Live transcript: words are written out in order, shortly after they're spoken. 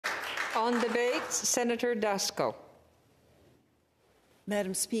On debates, Senator Dasko.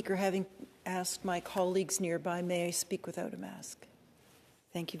 Madam Speaker, having asked my colleagues nearby, may I speak without a mask?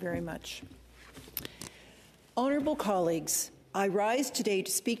 Thank you very much. Honourable colleagues, I rise today to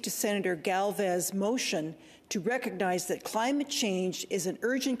speak to Senator Galvez's motion to recognize that climate change is an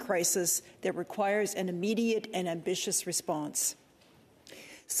urgent crisis that requires an immediate and ambitious response.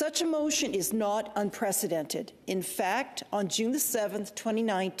 Such a motion is not unprecedented. In fact, on June 7,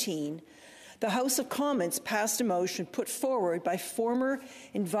 2019, the House of Commons passed a motion put forward by former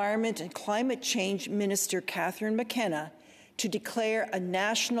Environment and Climate Change Minister Catherine McKenna to declare a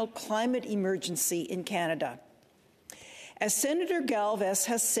national climate emergency in Canada. As Senator Galvez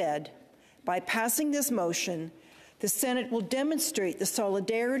has said, by passing this motion, the Senate will demonstrate the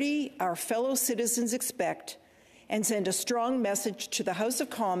solidarity our fellow citizens expect and send a strong message to the House of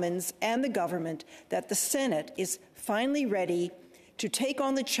Commons and the government that the Senate is finally ready to take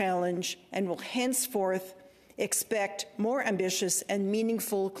on the challenge and will henceforth expect more ambitious and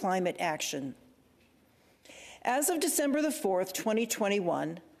meaningful climate action. As of December 4th,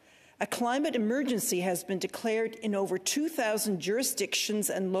 2021, a climate emergency has been declared in over 2,000 jurisdictions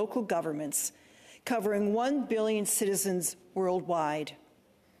and local governments, covering 1 billion citizens worldwide.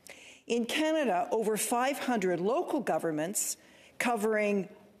 In Canada, over 500 local governments, covering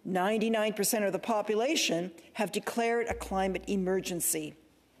 99% of the population, have declared a climate emergency.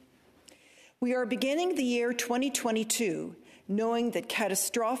 We are beginning the year 2022 knowing that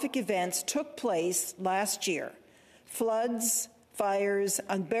catastrophic events took place last year: floods, fires,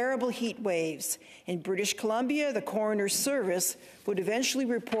 unbearable heat waves. In British Columbia, the coroner's service would eventually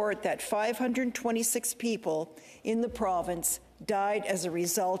report that 526 people in the province died as a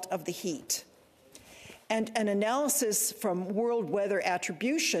result of the heat. And an analysis from World Weather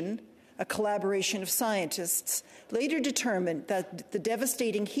Attribution, a collaboration of scientists, later determined that the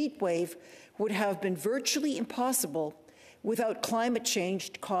devastating heat wave would have been virtually impossible without climate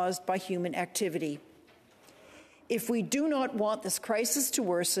change caused by human activity. If we do not want this crisis to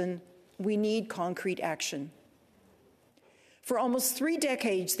worsen, we need concrete action. For almost 3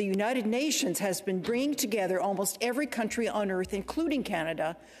 decades, the United Nations has been bringing together almost every country on Earth, including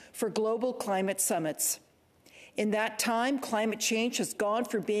Canada, for global climate summits. In that time, climate change has gone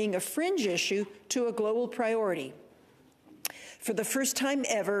from being a fringe issue to a global priority. For the first time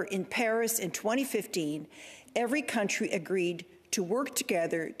ever, in Paris in 2015, every country agreed to work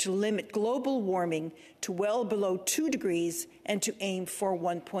together to limit global warming to well below 2 degrees and to aim for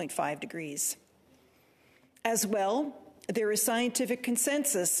 1.5 degrees. As well, there is scientific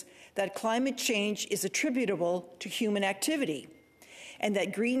consensus that climate change is attributable to human activity and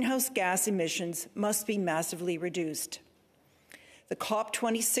that greenhouse gas emissions must be massively reduced. The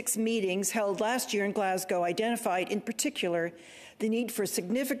COP26 meetings held last year in Glasgow identified in particular the need for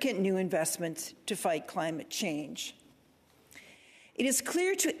significant new investments to fight climate change. It is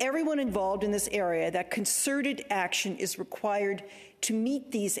clear to everyone involved in this area that concerted action is required to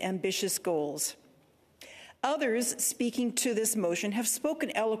meet these ambitious goals. Others speaking to this motion have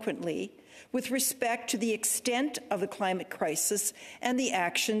spoken eloquently with respect to the extent of the climate crisis and the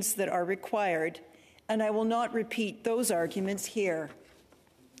actions that are required, and I will not repeat those arguments here.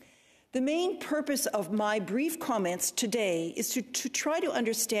 The main purpose of my brief comments today is to try to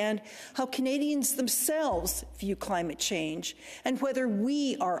understand how Canadians themselves view climate change and whether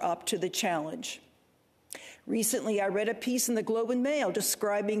we are up to the challenge. Recently, I read a piece in the Globe and Mail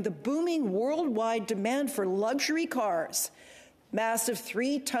describing the booming worldwide demand for luxury cars, massive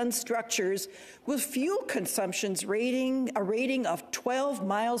 3-ton structures with fuel consumptions a rating of 12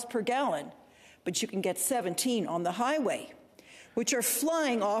 miles per gallon, but you can get 17 on the highway, which are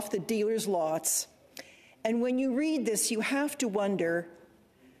flying off the dealers' lots. And when you read this, you have to wonder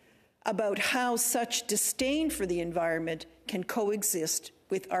about how such disdain for the environment can coexist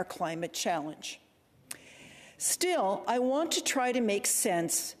with our climate challenge. Still, I want to try to make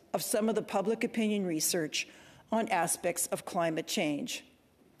sense of some of the public opinion research on aspects of climate change.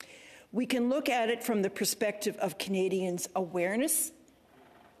 We can look at it from the perspective of Canadians' awareness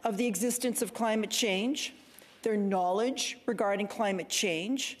of the existence of climate change, their knowledge regarding climate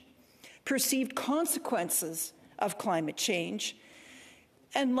change, perceived consequences of climate change,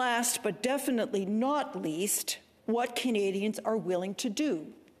 and last but definitely not least, what Canadians are willing to do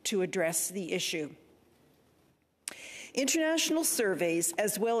to address the issue. International surveys,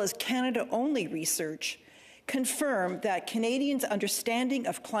 as well as Canada-only research, confirm that Canadians' understanding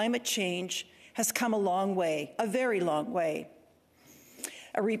of climate change has come a long way, a very long way.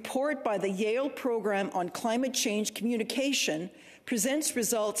 A report by the Yale Program on Climate Change Communication presents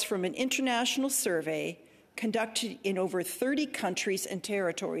results from an international survey conducted in over 30 countries and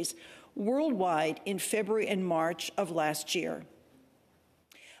territories worldwide in February and March of last year.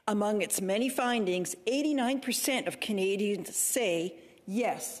 Among its many findings, 89% of Canadians say,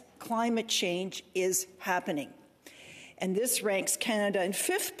 yes, climate change is happening. And this ranks Canada in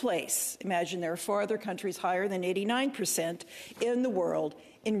 5th place. Imagine there are 4 other countries higher than 89% in the world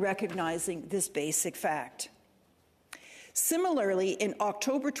in recognizing this basic fact. Similarly, in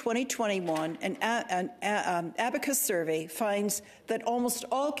October 2021, an Abacus survey finds that almost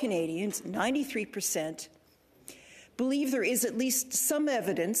all Canadians, 93%, believe there is at least some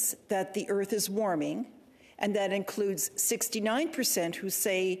evidence that the Earth is warming, and that includes 69% who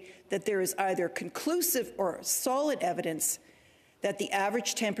say that there is either conclusive or solid evidence that the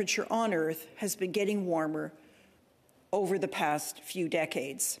average temperature on Earth has been getting warmer over the past few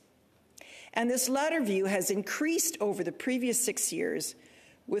decades. And this latter view has increased over the previous 6 years,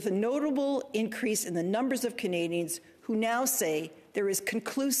 with a notable increase in the numbers of Canadians who now say there is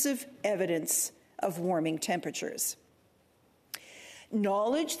conclusive evidence of warming temperatures.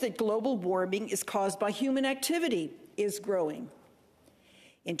 Knowledge that global warming is caused by human activity is growing.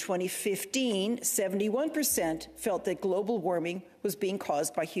 In 2015, 71% felt that global warming was being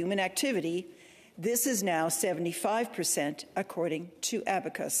caused by human activity. This is now 75%, according to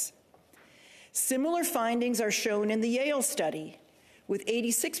Abacus. Similar findings are shown in the Yale study, with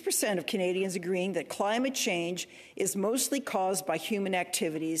 86% of Canadians agreeing that climate change is mostly caused by human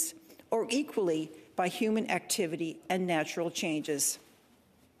activities, or equally by human activity and natural changes.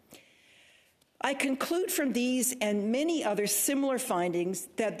 I conclude from these and many other similar findings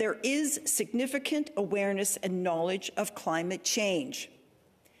that there is significant awareness and knowledge of climate change.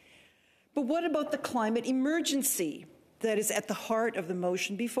 But what about the climate emergency that is at the heart of the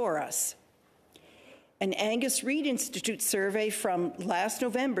motion before us? An Angus Reid Institute survey from last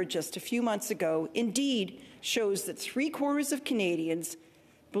November, just a few months ago, indeed shows that 3/4 of Canadians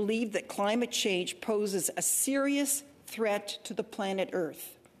believe that climate change poses a serious threat to the planet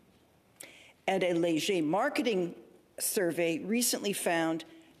Earth. And a Léger marketing survey recently found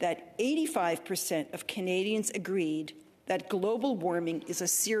that 85% of Canadians agreed that global warming is a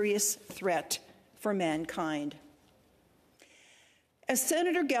serious threat for mankind. As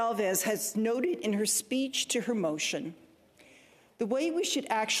Senator Galvez has noted in her speech to her motion, the way we should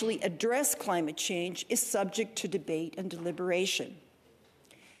actually address climate change is subject to debate and deliberation.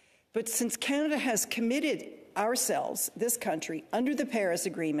 But since Canada has committed ourselves, this country, under the Paris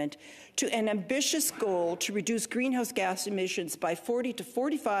Agreement, to an ambitious goal to reduce greenhouse gas emissions by 40 to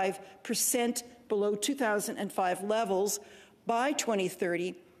 45% below 2005 levels by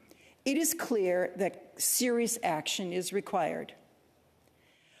 2030, it is clear that serious action is required.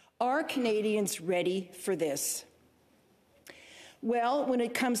 Are Canadians ready for this? Well, when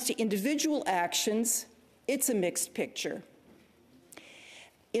it comes to individual actions, it's a mixed picture.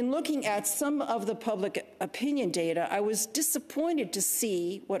 In looking at some of the public opinion data, I was disappointed to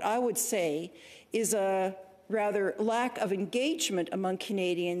see what I would say is a rather lack of engagement among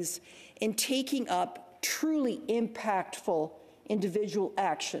Canadians in taking up truly impactful individual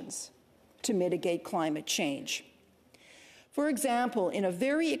actions to mitigate climate change. For example, in a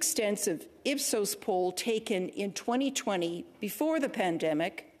very extensive Ipsos poll taken in 2020 before the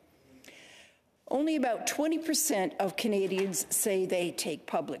pandemic, only about 20% of Canadians say they take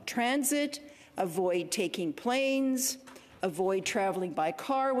public transit, avoid taking planes, avoid traveling by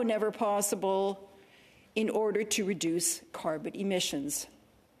car whenever possible, in order to reduce carbon emissions.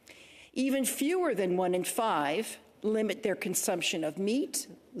 Even fewer than 1 in 5 limit their consumption of meat,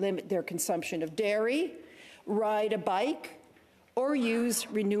 limit their consumption of dairy, ride a bike, or use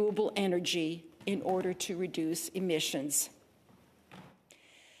renewable energy in order to reduce emissions.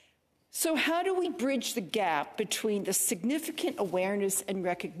 So how do we bridge the gap between the significant awareness and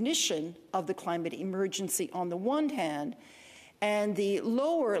recognition of the climate emergency on the one hand and the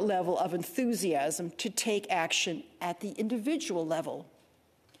lower level of enthusiasm to take action at the individual level?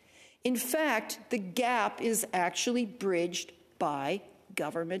 In fact, the gap is actually bridged by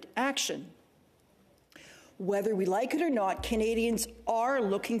government action. Whether we like it or not, Canadians are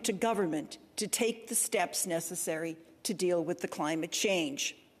looking to government to take the steps necessary to deal with the climate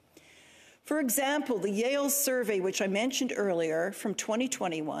change. For example, the Yale survey, which I mentioned earlier from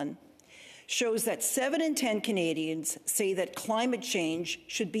 2021, shows that 7 in 10 Canadians say that climate change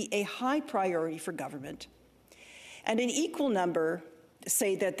should be a high priority for government, and an equal number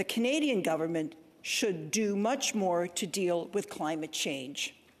say that the Canadian government should do much more to deal with climate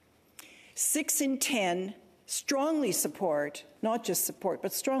change. 6 in 10 strongly support, not just support,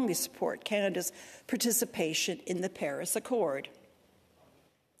 but strongly support Canada's participation in the Paris Accord.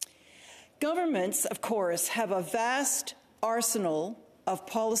 Governments, of course, have a vast arsenal of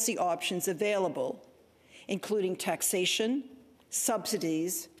policy options available, including taxation,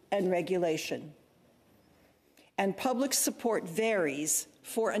 subsidies, and regulation. And public support varies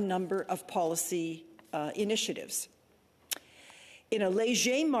for a number of policy initiatives. In a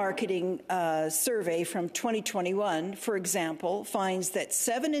Leger marketing survey from 2021, for example, finds that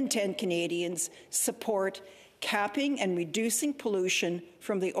 7 in 10 Canadians support capping and reducing pollution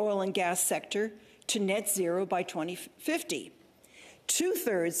from the oil and gas sector to net zero by 2050.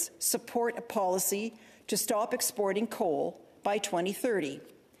 2/3 support a policy to stop exporting coal by 2030.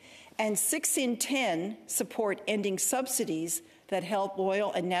 And 6 in 10 support ending subsidies that help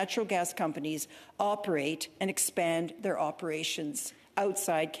oil and natural gas companies operate and expand their operations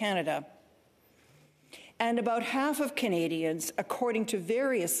outside Canada. And about half of Canadians, according to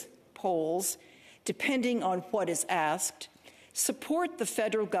various polls, depending on what is asked, support the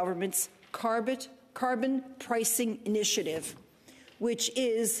federal government's carbon pricing initiative, which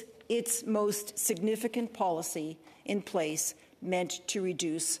is its most significant policy in place meant to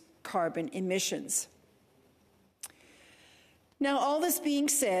reduce carbon emissions. Now, all this being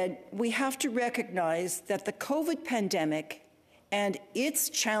said, we have to recognize that the COVID pandemic and its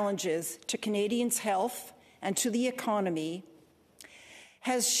challenges to Canadians' health and to the economy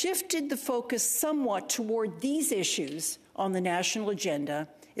has shifted the focus somewhat toward these issues on the national agenda,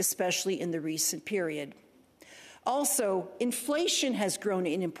 especially in the recent period. Also, inflation has grown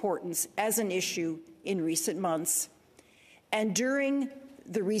in importance as an issue in recent months and during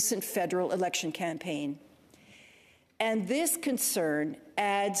the recent federal election campaign. And this concern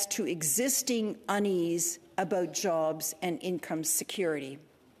adds to existing unease about jobs and income security.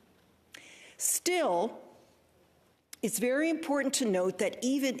 Still, it's very important to note that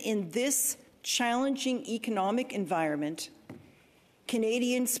even in this challenging economic environment,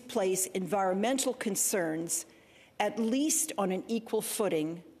 Canadians place environmental concerns at least on an equal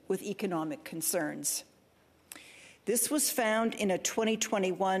footing with economic concerns. This was found in a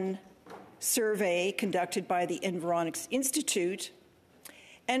 2021 survey conducted by the Environics Institute,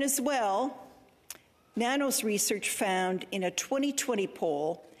 and as well, Nanos Research found in a 2020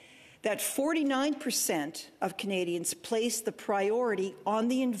 poll that 49% of Canadians place the priority on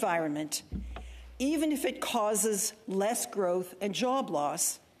the environment, even if it causes less growth and job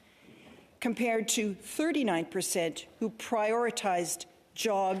loss, compared to 39% who prioritized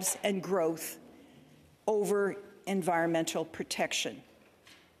jobs and growth over environmental protection.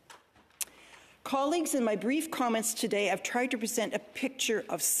 Colleagues, in my brief comments today, I've tried to present a picture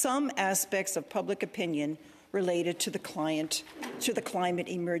of some aspects of public opinion related to the climate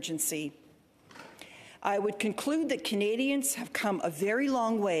emergency. I would conclude that Canadians have come a very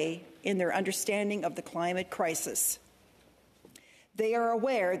long way in their understanding of the climate crisis. They are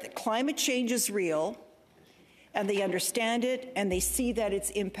aware that climate change is real, and they understand it, and they see that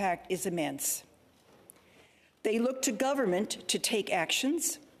its impact is immense. They look to government to take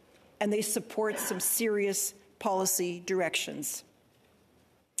actions, and they support some serious policy directions.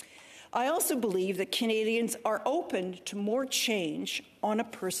 I also believe that Canadians are open to more change on a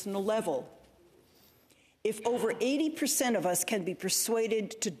personal level. If over 80% of us can be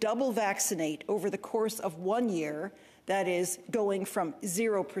persuaded to double vaccinate over the course of 1 year, that is, going from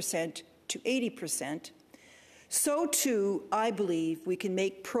 0% to 80%, so too, I believe we can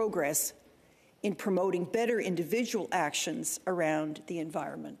make progress in promoting better individual actions around the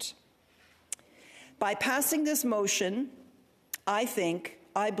environment. By passing this motion,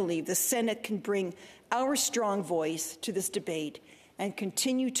 I believe the Senate can bring our strong voice to this debate and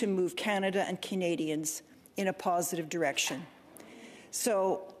continue to move Canada and Canadians in a positive direction.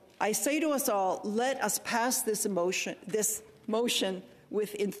 So I say to us all, let us pass this motion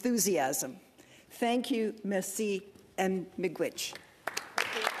with enthusiasm. Thank you, merci, and miigwech.